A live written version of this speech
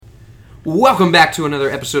Welcome back to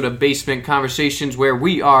another episode of Basement Conversations, where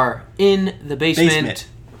we are in the basement.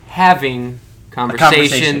 Having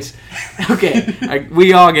conversations. Okay,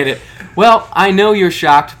 we all get it. Well, I know you're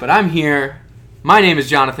shocked, but I'm here. My name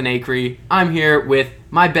is Jonathan Acree. I'm here with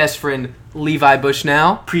my best friend, Levi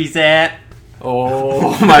Bushnell. Present.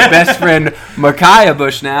 Oh, my best friend, Micaiah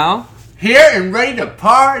Bushnell. Here and ready to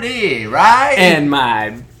party, right? And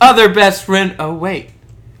my other best friend... Oh, wait.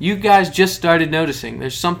 You guys just started noticing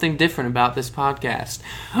there's something different about this podcast.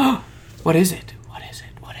 What is it? What is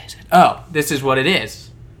it? What is it? Oh, this is what it is.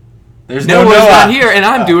 There's Noah's no Noah. not here, and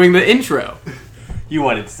I'm doing the intro. You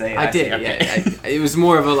wanted to say it. I did, okay. yeah. It was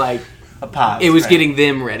more of a pause. It was getting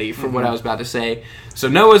them ready for what I was about to say. So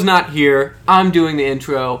Noah's not here. I'm doing the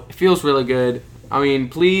intro. It feels really good. I mean,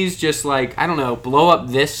 please just, blow up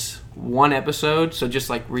this one episode, so just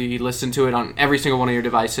re-listen to it on every single one of your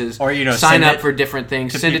devices, or sign up for different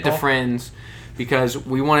things, send it to friends, because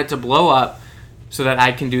we want it to blow up so that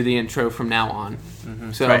I can do the intro from now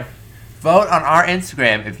on. So right. Vote on our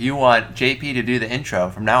Instagram if you want JP to do the intro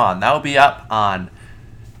from now on. That will be up on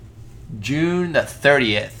June the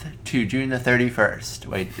 30th to June the 31st.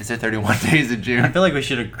 Wait, is there 31 days of June? I feel like we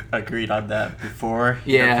should have agreed on that before.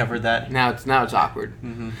 Yeah, covered that. Now it's awkward.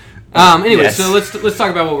 Anyway, yes. So let's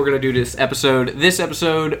talk about what we're going to do this episode. This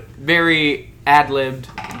episode, very ad-libbed,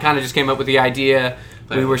 kind of just came up with the idea.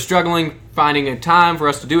 We were struggling finding a time for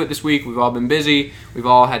us to do it this week. We've all been busy. We've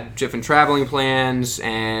all had different traveling plans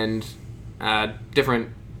and different,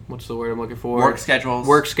 what's the word I'm looking for? Work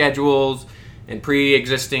schedules and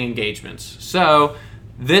pre-existing engagements. So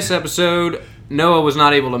this episode, Noah was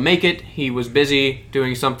not able to make it. He was busy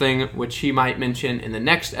doing something which he might mention in the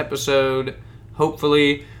next episode,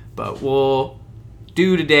 hopefully. But we'll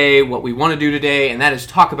do today what we want to do today, and that is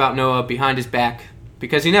talk about Noah behind his back,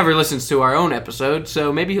 because he never listens to our own episode,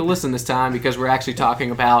 so maybe he'll listen this time because we're actually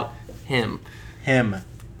talking about him. Him,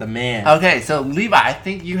 the man. Okay, so Levi, I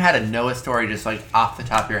think you had a Noah story just off the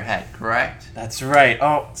top of your head, correct? That's right.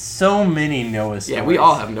 Oh, so many Noah stories. Yeah, we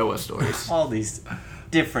all have Noah stories. All these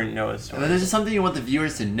different Noah stories. But there's just something you want the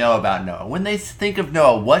viewers to know about Noah. When they think of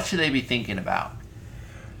Noah, what should they be thinking about?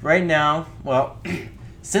 Right now, well...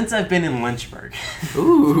 Since I've been in Lynchburg,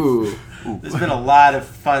 there's been a lot of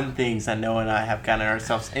fun things that Noah and I have gotten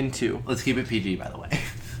ourselves into. Let's keep it PG, by the way.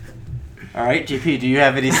 All right, JP, do you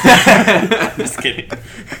have any stuff? I'm just kidding.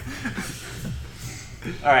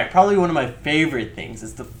 All right, probably one of my favorite things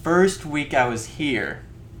is the first week I was here,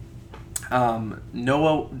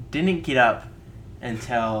 Noah didn't get up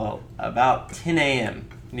until about 10 a.m.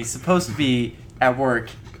 And he's supposed to be at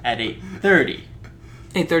work at 8:30.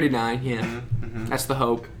 8:39, yeah. That's the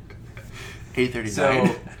hope. 8:39.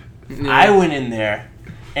 So I went in there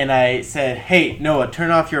and I said, "Hey, Noah, turn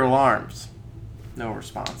off your alarms." No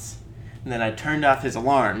response. And then I turned off his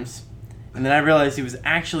alarms, and then I realized he was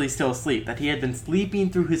actually still asleep, that he had been sleeping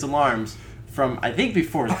through his alarms from, I think,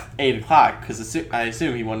 before 8 o'clock, because I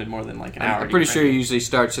assume he wanted more than an hour. I'm pretty sure he usually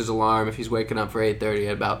starts his alarm if he's waking up for 8:30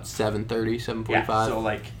 at about 7:30, 7:45. Yeah,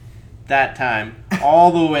 so that time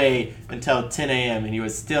all the way until 10 a.m. and he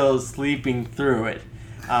was still sleeping through it.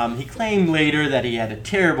 He claimed later that he had a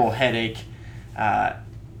terrible headache,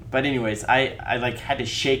 but anyways, I had to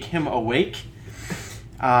shake him awake,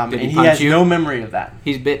 and he has no memory of that.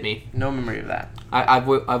 He's bit me. No memory of that.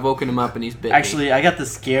 I've woken him up and he's bit me. Actually, I got the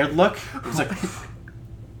scared look. It was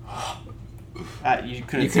you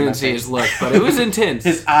couldn't see his look, but it was intense.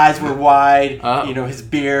 His eyes were wide. His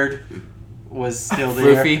beard was still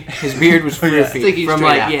there. Floofy. His beard was floofy. From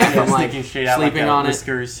sticking straight out, sleeping on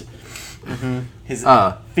whiskers. His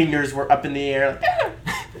fingers were up in the air.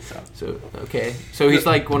 So he's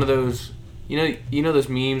like one of those, you know those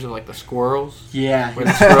memes of the squirrels. Yeah. Where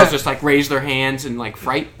the squirrels just raise their hands in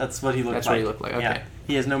fright. That's what he looked like. That's what he looked like. Okay. Yeah.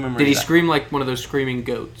 He has no memory. Did he scream like one of those screaming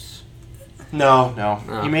goats? No.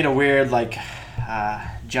 He made a weird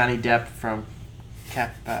Johnny Depp from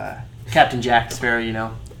Captain Jack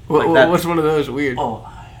Sparrow. What's one of those weird? Oh.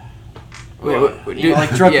 Wait,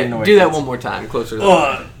 drunken noises. Do that one more time, closer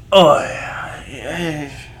to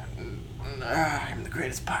I'm the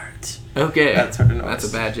greatest pirate. Okay. That sort of noise. That's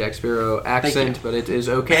a bad Jack Sparrow accent, but it is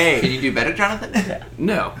okay. Can you do better, Jonathan? Yeah.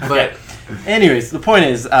 No, okay. But... Anyways, the point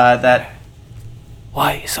is that...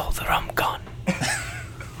 Why is all the rum gone?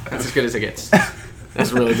 That's as good as it gets.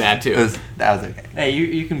 That's really bad, too. That was okay. Hey,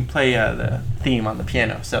 you can play the theme on the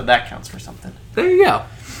piano, so that counts for something. There you go.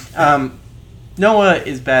 Noah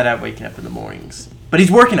is bad at waking up in the mornings. But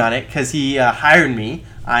he's working on it because he hired me.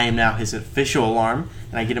 I am now his official alarm,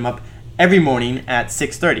 and I get him up every morning at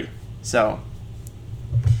 6:30. So,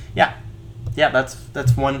 yeah, that's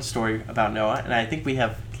one story about Noah, and I think we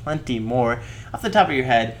have plenty more. Off the top of your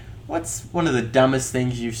head, What's one of the dumbest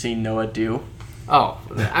things you've seen Noah do? Oh,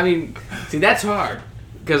 I mean, see, that's hard.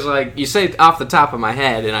 Because, like, you say it off the top of my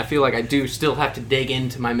head, and I feel like I do still have to dig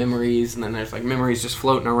into my memories, and then there's, like, memories just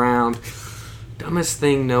floating around. Dumbest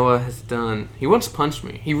thing Noah has done. He once punched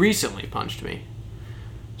me. He recently punched me.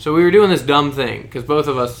 So we were doing this dumb thing, because both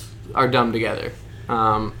of us are dumb together.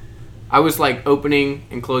 I was, like, opening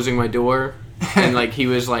and closing my door, and, like, he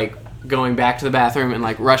was, like, going back to the bathroom and,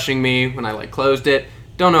 like, rushing me when I, like, closed it.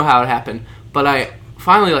 Don't know how it happened, but I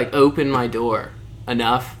finally, like, opened my door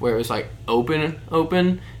enough where it was like open,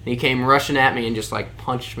 and he came rushing at me and just like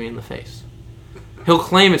punched me in the face. He'll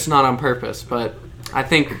claim it's not on purpose, but I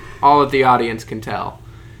think all of the audience can tell.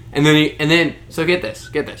 And then so get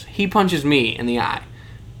this, he punches me in the eye.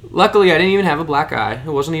 Luckily, I didn't even have a black eye.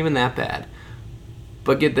 It wasn't even that bad.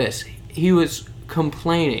 But get this, he was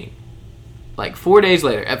complaining. Like 4 days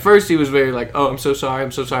later. At first, he was very like, "Oh, I'm so sorry.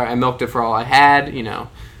 I milked it for all I had. You know,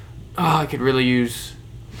 I could really use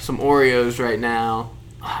some Oreos right now.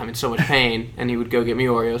 I'm in so much pain." And he would go get me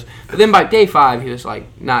Oreos. But then by day 5, he was like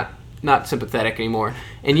not sympathetic anymore.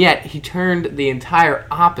 And yet he turned the entire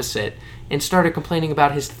opposite and started complaining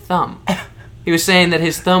about his thumb. He was saying that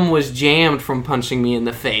his thumb was jammed from punching me in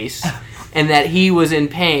the face, and that he was in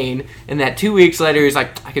pain, and that 2 weeks later he's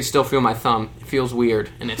like, "I can still feel my thumb. It feels weird,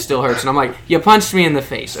 and it still hurts." And I'm like, "You punched me in the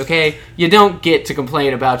face, okay? You don't get to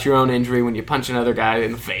complain about your own injury when you punch another guy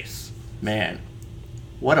in the face." Man.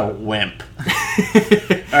 What a wimp.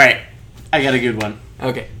 All right, I got a good one.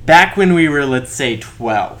 Okay. Back when we were, let's say,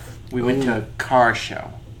 12, we went to a car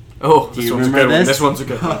show. Oh, Do you remember this? This one's a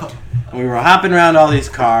good one. We were hopping around all these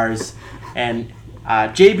cars, and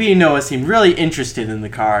JB and Noah seemed really interested in the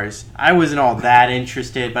cars. I wasn't all that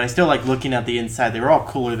interested, but I still like looking at the inside. They were all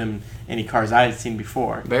cooler than any cars I had seen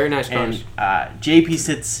before. Very nice cars. And JP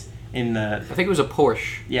sits in the... I think it was a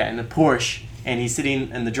Porsche. Yeah, in the Porsche. And he's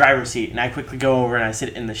sitting in the driver's seat, and I quickly go over and I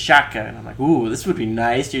sit in the shotgun, and I'm like, "Ooh, this would be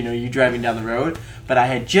nice, you know, you driving down the road." But I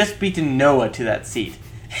had just beaten Noah to that seat,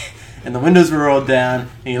 and the windows were rolled down,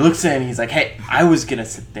 and he looks in, and he's like, "Hey, I was gonna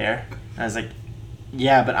sit there." And I was like,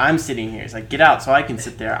 "Yeah, but I'm sitting here." He's like, "Get out so I can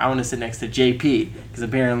sit there. I want to sit next to JP, because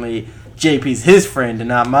apparently JP's his friend and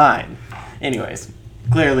not mine." Anyways,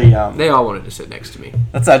 clearly, they all wanted to sit next to me.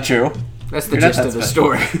 That's not true. That's the gist of the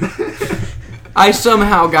story. I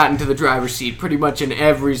somehow got into the driver's seat pretty much in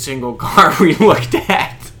every single car we looked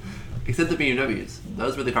at. Except the BMWs.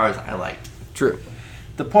 Those were the cars I liked. True.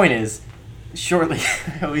 The point is, shortly,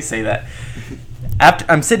 I always say that, after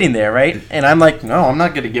I'm sitting there, right, and I'm like, "No, I'm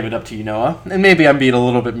not going to give it up to you, Noah." And maybe I'm being a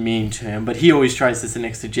little bit mean to him, but he always tries to sit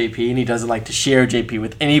next to JP, and he doesn't like to share JP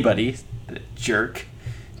with anybody. The jerk.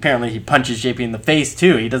 Apparently he punches JP in the face,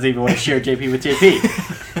 too. He doesn't even want to share JP with JP.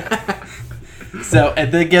 So,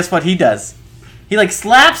 and then guess what he does? He, like,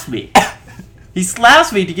 slaps me. He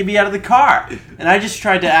slaps me to get me out of the car. And I just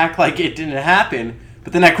tried to act like it didn't happen,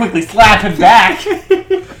 but then I quickly slap him back.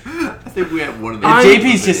 I think we have one of those. And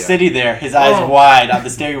JP's just sitting there, his eyes wide on the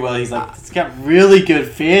steering wheel. He's like, "It's got really good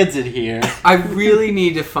fans in here." I really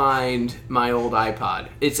need to find my old iPod.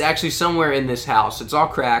 It's actually somewhere in this house. It's all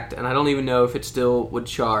cracked, and I don't even know if it still would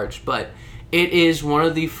charge, but it is one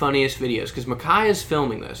of the funniest videos, because Micaiah's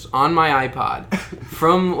filming this on my iPod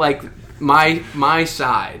from, like, my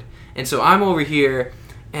side, and so I'm over here,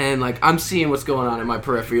 and like I'm seeing what's going on in my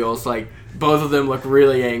peripherals. Like both of them look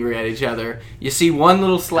really angry at each other. You see one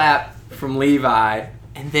little slap from Levi,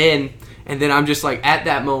 and then I'm just like, at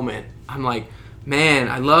that moment, I'm like, man,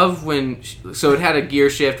 I love when. So it had a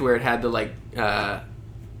gear shift where it had the like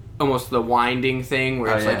almost the winding thing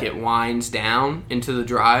where it's like it winds down into the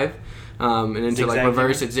drive. And into like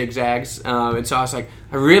reverse, it zigzags. And so I was like,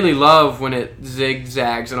 I really love when it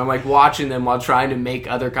zigzags. And I'm like watching them while trying to make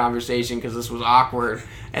other conversation because this was awkward.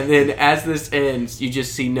 And then as this ends, you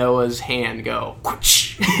just see Noah's hand go.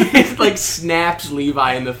 It like snaps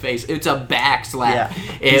Levi in the face. It's a back slap.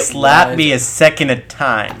 Yeah. He slapped me a second at a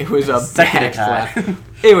time. It was a back slap.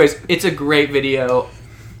 Anyways, it's a great video.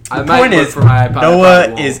 The point is,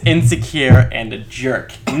 Noah is insecure and a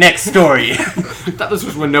jerk. Next story. I thought this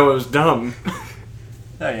was when Noah was dumb.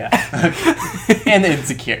 Oh, yeah. Okay. And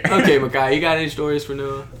insecure. Okay, Makai, you got any stories for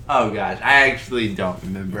Noah? Oh, gosh. I actually don't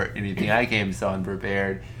remember anything. I came so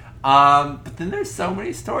unprepared. But then there's so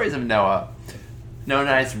many stories of Noah. No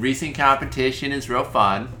nice recent competition is real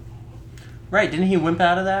fun. Right, didn't he wimp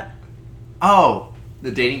out of that? Oh,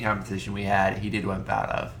 the dating competition we had, he did wimp out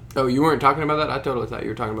of. Oh, you weren't talking about that? I totally thought you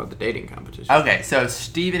were talking about the dating competition. Okay, so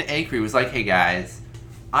Stephen Acree was like, "Hey guys,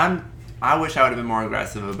 I wish I would have been more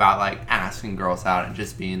aggressive about like asking girls out and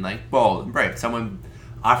just being like bold and brave. Someone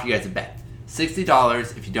offer you guys a bet.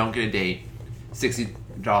 $60 if you don't get a date,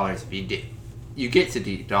 $60 if you do." you get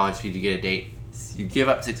 $60 if you get a date. You give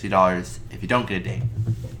up $60 if you don't get a date.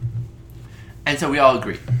 And so we all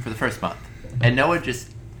agree for the first month. And Noah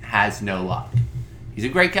just has no luck. He's a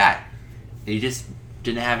great guy. He just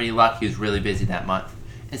didn't have any luck. He was really busy that month.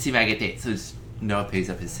 And see if I get dates. So Noah pays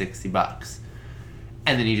up his $60.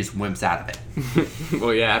 And then he just wimps out of it.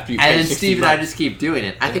 Well, yeah, after you and pay then $60. Steve and I just keep doing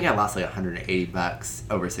it. I think I lost like $180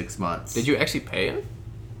 over 6 months. Did you actually pay him?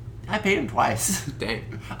 I paid him twice.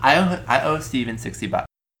 Dang. I owe Steven $60.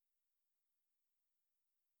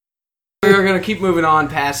 We're going to keep moving on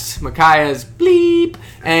past Micaiah's bleep,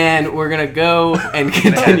 and we're going to go and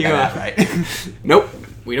continue on. Right. Nope,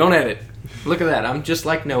 we don't edit. Look at that, I'm just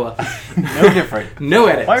like Noah. No different. No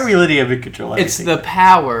edits. Why are we letting him control everything? It's the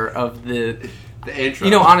power of the intro.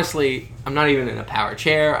 You know, honestly, I'm not even in a power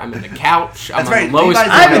chair. I'm in the couch. That's I'm right. on the lowest.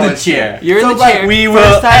 I'm in the chair. You're in the chair. We will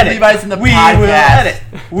First time edit. Levi's in the we podcast. will edit.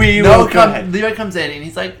 We will go ahead. Levi comes in and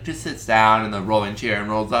he's like, just sits down in the rolling chair and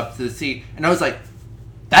rolls up to the seat. And I was like,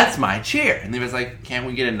 that's my chair. And Levi's like, can't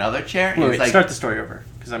we get another chair? And Wait, he's like, start the story over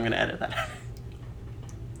because I'm going to edit that.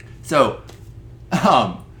 So,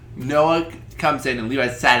 Noah comes in and Levi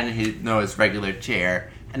sat in Noah's regular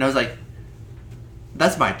chair. And I was like,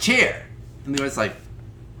 that's my chair. And Levi's like,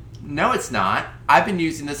 no, it's not. I've been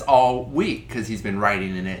using this all week because he's been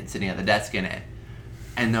writing in it and sitting at the desk in it.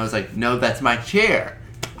 And Noah's like, no, that's my chair.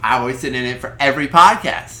 I always sit in it for every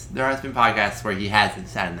podcast. There has been podcasts where he hasn't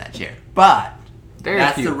sat in that chair. But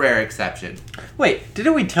that's the rare exception. Wait,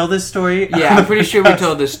 didn't we tell this story? Yeah, I'm pretty sure we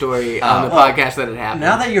told this story on the podcast that it happened.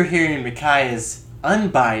 Now that you're hearing Micaiah's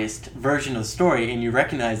unbiased version of the story and you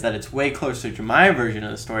recognize that it's way closer to my version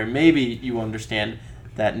of the story, maybe you understand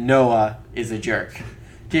that Noah is a jerk.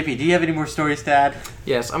 JP, do you have any more stories to add?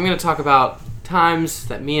 Yes, I'm going to talk about times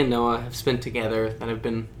that me and Noah have spent together that have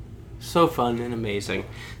been so fun and amazing.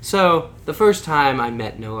 So, the first time I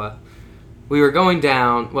met Noah, we were going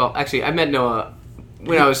down... Well, actually, I met Noah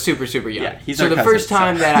when I was super, super young. Yeah, he's so our the cousin, first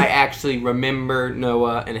time that I actually remember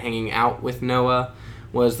Noah and hanging out with Noah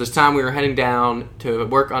was this time we were heading down to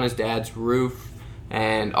work on his dad's roof,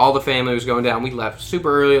 and all the family was going down. We left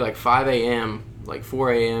super early, like 5 a.m., like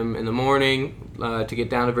 4 a.m. in the morning to get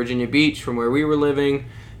down to Virginia Beach from where we were living.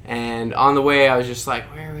 And on the way, I was just like,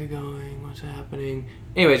 where are we going? What's happening?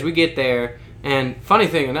 Anyways, we get there. And funny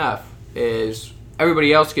thing enough is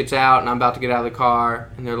everybody else gets out, and I'm about to get out of the car.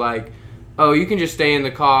 And they're like, oh, you can just stay in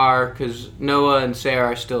the car because Noah and Sarah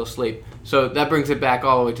are still asleep. So that brings it back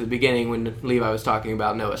all the way to the beginning when Levi was talking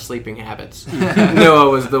about Noah's sleeping habits. Noah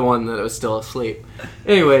was the one that was still asleep.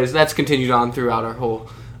 Anyways, that's continued on throughout our whole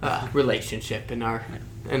relationship and our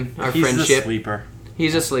friendship. He's a sleeper.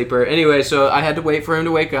 He's a sleeper. Anyway, so I had to wait for him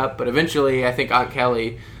to wake up, but eventually I think Aunt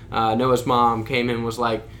Kelly, Noah's mom, came in and was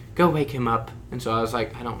like, go wake him up. And so I was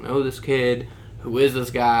like, I don't know this kid. Who is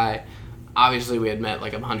this guy? Obviously we had met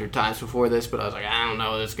like 100 times before this, but I was like, I don't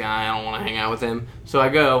know this guy. I don't want to hang out with him. So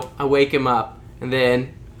I wake him up, and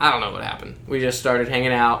then I don't know what happened. We just started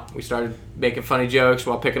hanging out. We started making funny jokes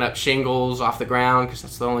while picking up shingles off the ground because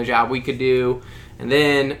that's the only job we could do. And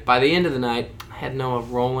then by the end of the night, I had Noah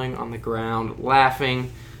rolling on the ground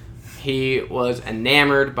laughing. He was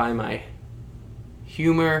enamored by my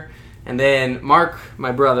humor. And then Mark,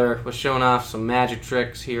 my brother, was showing off some magic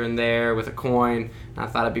tricks here and there with a coin. And I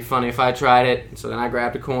thought it'd be funny if I tried it. And so then I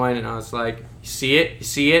grabbed a coin and I was like, you see it? You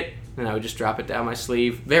see it? And I would just drop it down my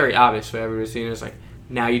sleeve. Very obvious for everybody to see. And it was like,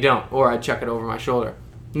 now you don't. Or I'd chuck it over my shoulder.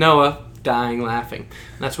 Noah, dying laughing.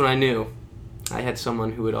 And that's when I knew I had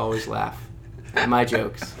someone who would always laugh at my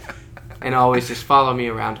jokes and always just follow me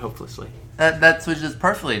around hopelessly. That switches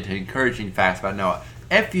perfectly into encouraging facts about Noah.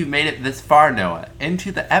 If you made it this far, Noah,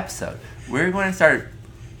 into the episode, we're going to start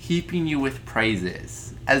heaping you with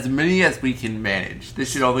praises. As many as we can manage.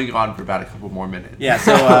 This should only go on for about a couple more minutes. Yeah,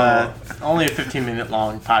 so only a 15-minute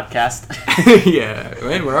long podcast. Yeah,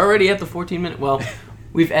 man, we're already at the 14-minute. Well,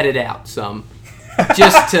 we've edited out some.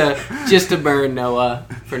 Just to burn Noah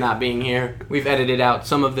for not being here. We've edited out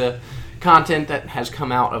some of the content that has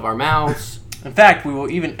come out of our mouths. In fact, we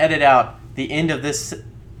will even edit out the end of this.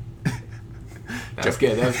 That was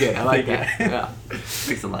good. I like that. Yeah.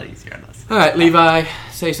 Makes it a lot easier on us. All right, Levi,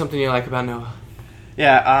 say something you like about Noah.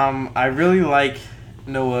 Yeah, I really like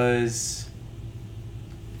Noah's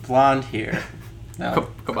blonde hair. No.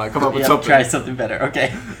 Come up with Yeah, something. try something better.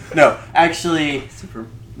 Okay. No, actually,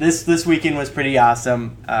 this weekend was pretty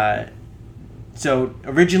awesome. So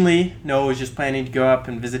originally, Noah was just planning to go up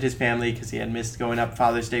and visit his family because he had missed going up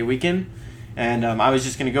Father's Day weekend. And I was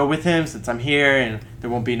just going to go with him since I'm here, and there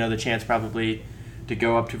won't be another chance probably to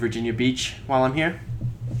go up to Virginia Beach while I'm here.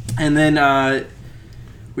 And then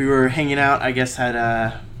we were hanging out, I guess,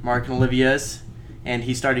 at Mark and Olivia's, And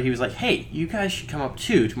he was like, hey, you guys should come up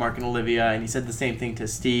too, to Mark and Olivia. And he said the same thing to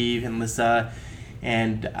Steve and Lissa.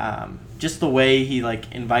 And just the way he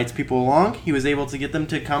invites people along, he was able to get them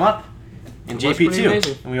to come up. And JP too.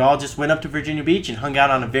 Amazing. And we all just went up to Virginia Beach and hung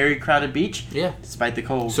out on a very crowded beach. Yeah. Despite the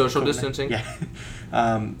cold. Social distancing. Yeah.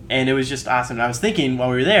 And it was just awesome. And I was thinking while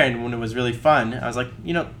we were there, and when it was really fun, I was like,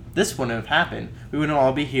 this wouldn't have happened. We wouldn't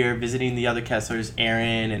all be here visiting the other Kesslers,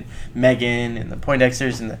 Aaron and Megan and the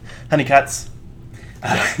Poindexters and the Honeycutts.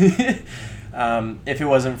 If it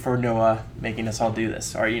wasn't for Noah making us all do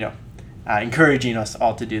this, or encouraging us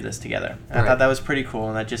all to do this together. And I thought that was pretty cool,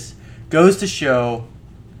 and that just goes to show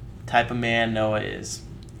the type of man Noah is.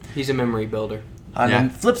 He's a memory builder. On the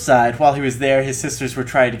flip side, while he was there, his sisters were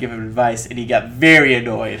trying to give him advice, and he got very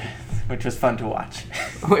annoyed, which was fun to watch.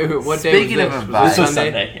 Wait, what Speaking day was of this? advice, was this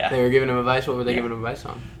Sunday? Sunday, yeah. They were giving him advice. What were they giving him advice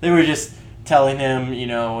on? They were just telling him,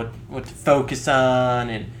 what to focus on,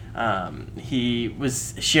 and he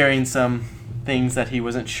was sharing some things that he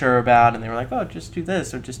wasn't sure about, and they were like, oh, just do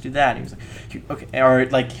this or just do that. And he was like, okay. Or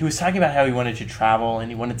he was talking about how he wanted to travel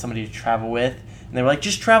and he wanted somebody to travel with, and they were like,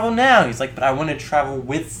 just travel now. He's like, but I want to travel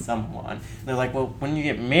with someone. And they're like, well, when you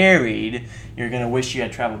get married, you're going to wish you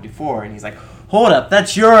had traveled before. And he's like, hold up,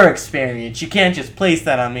 that's your experience. You can't just place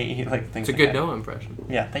that on me. It's a good Noah impression.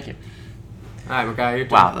 Yeah, thank you. All right, Mackay, your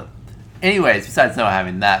turn. Wow. Anyways, besides Noah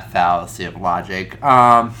having that fallacy of logic,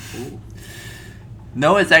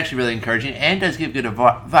 Noah is actually really encouraging and does give good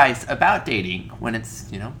advice about dating when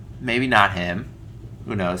it's, maybe not him.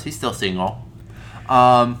 Who knows? He's still single.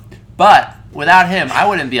 But without him, I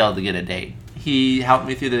wouldn't be able to get a date. He helped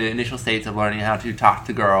me through the initial stages of learning how to talk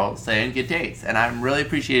to girls and get dates. And I'm really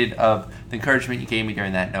appreciative of the encouragement you gave me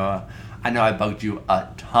during that, Noah. I know I bugged you a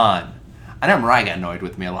ton. I know Mariah got annoyed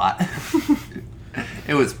with me a lot.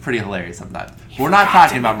 It was pretty hilarious sometimes. We're not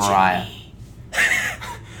talking about Mariah.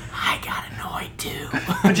 I got annoyed too.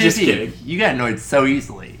 But Just kidding. You got annoyed so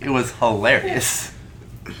easily. It was hilarious.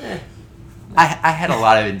 I had a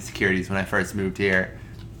lot of insecurities when I first moved here.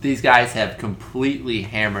 These guys have completely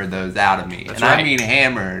hammered those out of me. That's and right. I mean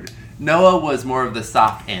hammered. Noah was more of the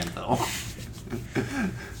soft anvil.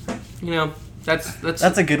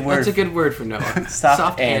 That's a good word. That's a good word for Noah.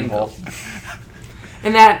 Soft anvil.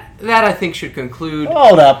 And that I think should conclude.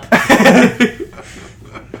 Hold up.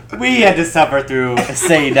 We had to suffer through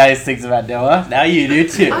saying nice things about Noah. Now you do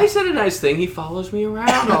too. I said a nice thing. He follows me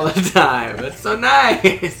around all the time. That's so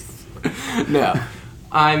nice. No,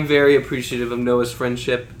 I'm very appreciative of Noah's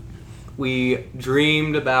friendship. We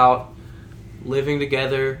dreamed about living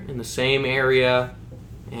together in the same area,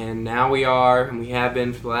 and now we are, and we have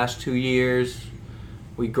been for the last 2 years.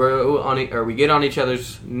 We we get on each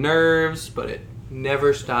other's nerves, but it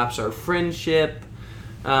never stops our friendship.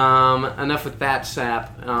 Enough with that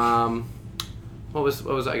sap. What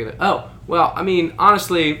was I gonna? Oh, well, I mean,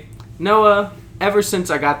 honestly, Noah, ever since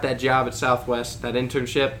I got that job at Southwest, that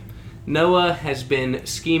internship, Noah has been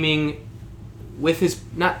scheming with his,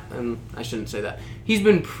 I shouldn't say that. He's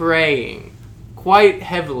been praying quite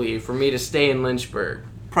heavily for me to stay in Lynchburg.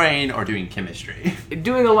 Praying or doing chemistry.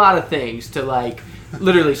 Doing a lot of things to,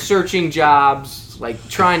 literally searching jobs,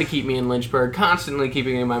 trying to keep me in Lynchburg, constantly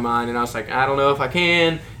keeping it in my mind, and I was like, I don't know if I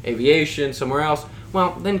can, aviation, somewhere else.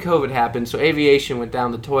 Well, then COVID happened, so aviation went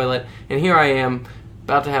down the toilet, and here I am,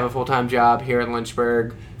 about to have a full-time job here in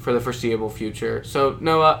Lynchburg for the foreseeable future. So,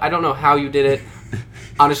 Noah, I don't know how you did it.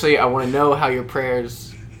 Honestly, I want to know how your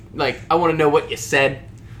prayers, I want to know what you said,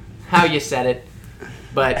 how you said it,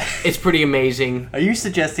 but it's pretty amazing. Are you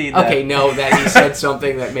suggesting that... Okay, no, that he said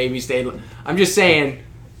something that made me stay... I'm just saying...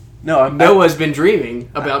 No, Noah's been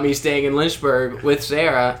dreaming about me staying in Lynchburg with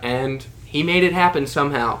Sarah, and he made it happen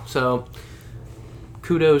somehow. So,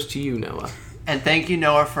 kudos to you, Noah. And thank you,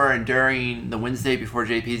 Noah, for enduring the Wednesday before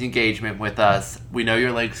JP's engagement with us. We know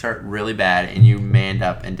your legs hurt really bad, and you manned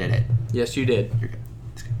up and did it. Yes, you did. You're good.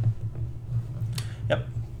 Yep.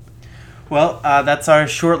 Well, that's our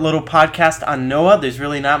short little podcast on Noah. There's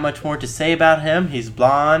really not much more to say about him. He's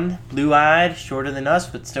blonde, blue-eyed, shorter than us,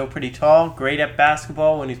 but still pretty tall. Great at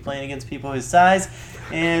basketball when he's playing against people his size.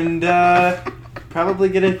 And probably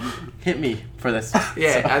going to hit me for this.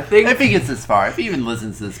 Yeah, So. I think... If he gets this far, if he even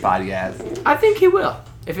listens to this podcast. I think he will.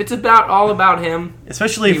 If it's all about him...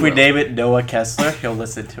 Especially if he we will. name it Noah Kessler, he'll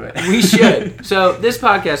listen to it. We should. So, this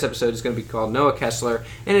podcast episode is going to be called Noah Kessler,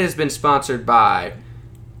 and it has been sponsored by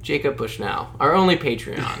Jacob Bushnell, our only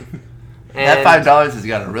Patreon. That $5 has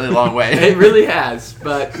gone a really long way. It really has,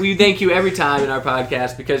 but we thank you every time in our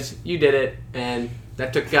podcast because you did it, and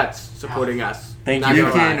that took guts supporting us. Thank Not you.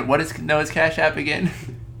 gonna lie. What is Noah's Cash App again?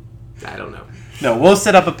 I don't know. No, we'll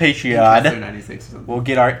set up a Patreon. 96. We'll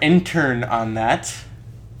get our intern on that.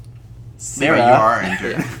 Sarah. You are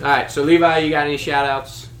injured. All right, so Levi, you got any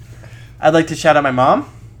shout-outs? I'd like to shout out my mom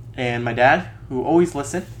and my dad, who always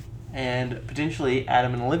listen, and potentially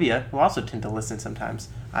Adam and Olivia, who also tend to listen sometimes.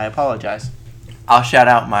 I apologize. I'll shout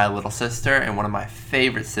out my little sister and one of my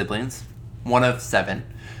favorite siblings, one of 7,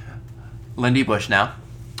 Lindy Bushnell.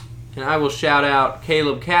 And I will shout out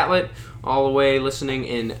Caleb Catlett, all the way listening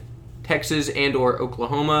in Texas and or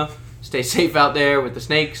Oklahoma. Stay safe out there with the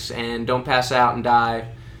snakes and don't pass out and die.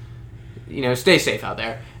 Stay safe out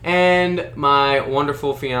there. And my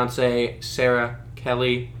wonderful fiance, Sarah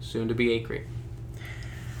Kelly, soon to be Acree.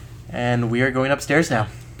 And we are going upstairs now.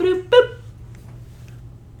 Boop, boop.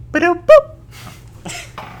 Ba-doop, boop.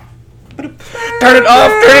 Turn it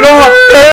off! Turn it off!